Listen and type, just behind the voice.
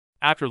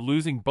After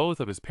losing both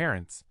of his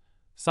parents,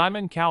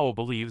 Simon Cowell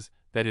believes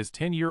that his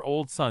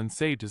 10-year-old son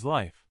saved his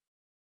life.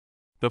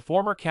 The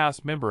former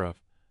cast member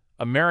of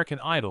American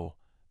Idol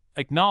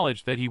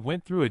acknowledged that he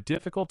went through a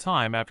difficult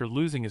time after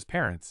losing his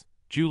parents,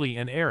 Julie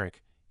and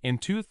Eric, in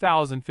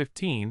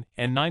 2015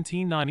 and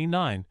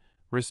 1999,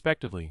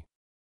 respectively.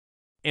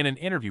 In an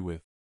interview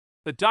with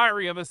The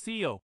Diary of a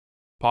CEO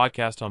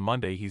podcast on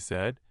Monday, he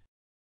said,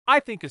 "I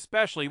think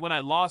especially when I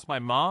lost my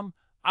mom,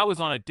 I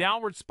was on a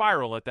downward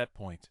spiral at that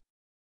point.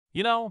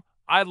 You know,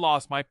 I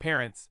lost my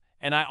parents,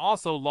 and I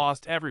also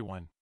lost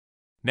everyone.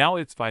 Now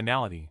it's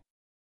finality.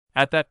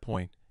 At that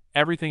point,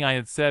 everything I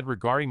had said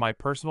regarding my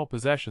personal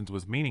possessions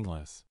was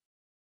meaningless.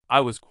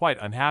 I was quite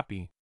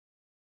unhappy."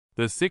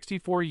 The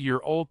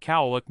 64-year-old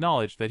Cowell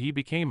acknowledged that he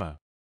became a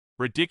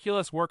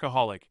ridiculous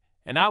workaholic,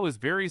 and I was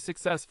very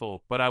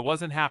successful, but I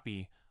wasn't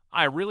happy.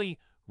 I really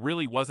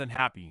wasn't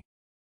happy,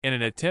 in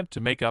an attempt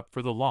to make up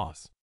for the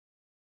loss.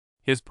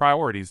 His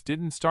priorities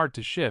didn't start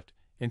to shift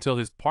until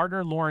his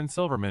partner Lauren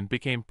Silverman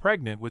became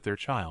pregnant with their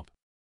child.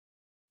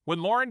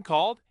 "When Lauren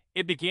called,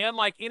 it began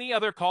like any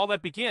other call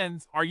that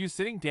begins, 'Are you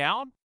sitting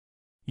down?'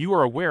 You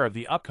are aware of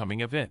the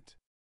upcoming event."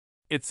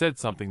 It said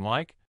something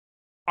like,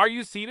 "Are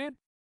you seated?"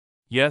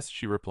 "Yes,"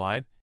 she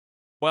replied.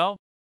 "Well,"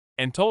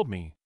 and told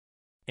me.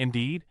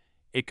 "Indeed,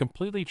 it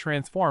completely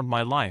transformed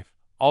my life,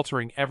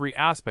 altering every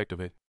aspect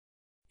of it.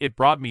 It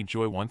brought me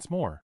joy once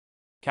more,"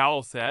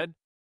 Cowell said.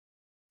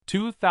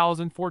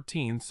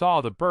 2014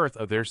 saw the birth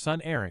of their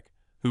son Eric,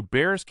 who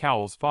bears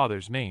Cowell's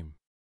father's name.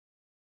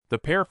 The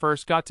pair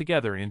first got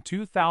together in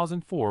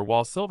 2004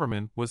 while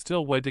Silverman was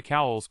still wed to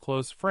Cowell's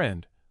close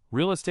friend,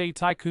 real estate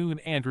tycoon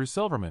Andrew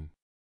Silverman.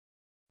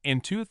 In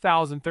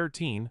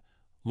 2013,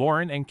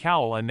 Lauren and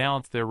Cowell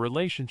announced their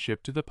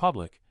relationship to the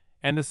public,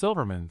 and the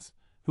Silvermans,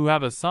 who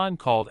have a son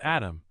called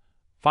Adam,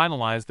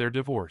 finalized their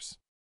divorce.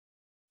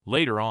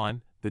 Later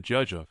on, the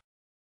judge of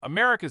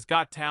America's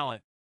Got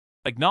Talent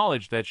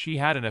acknowledged that she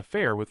had an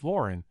affair with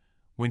Lauren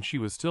when she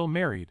was still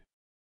married.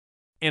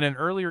 In an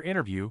earlier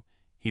interview,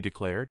 he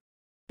declared,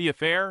 "The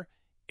affair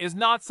is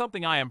not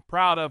something I am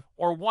proud of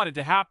or wanted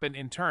to happen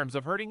in terms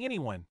of hurting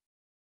anyone.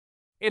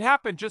 It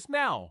happened just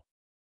now.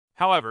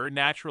 However,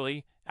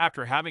 naturally,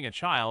 after having a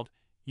child,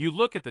 you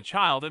look at the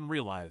child and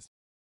realize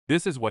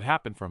this is what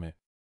happened from it."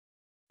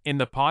 In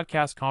the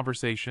podcast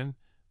conversation,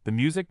 the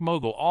music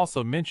mogul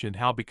also mentioned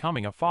how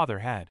becoming a father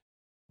had,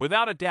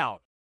 without a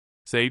doubt,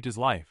 saved his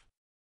life.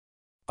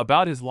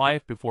 About his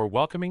life before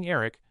welcoming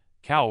Eric,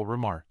 Cowell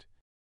remarked,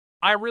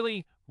 "I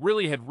really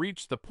had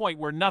reached the point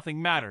where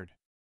nothing mattered.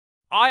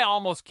 I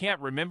almost can't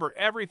remember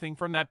everything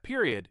from that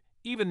period,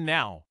 even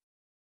now."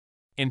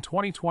 In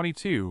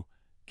 2022,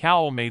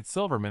 Cowell made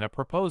Silverman a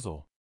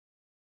proposal.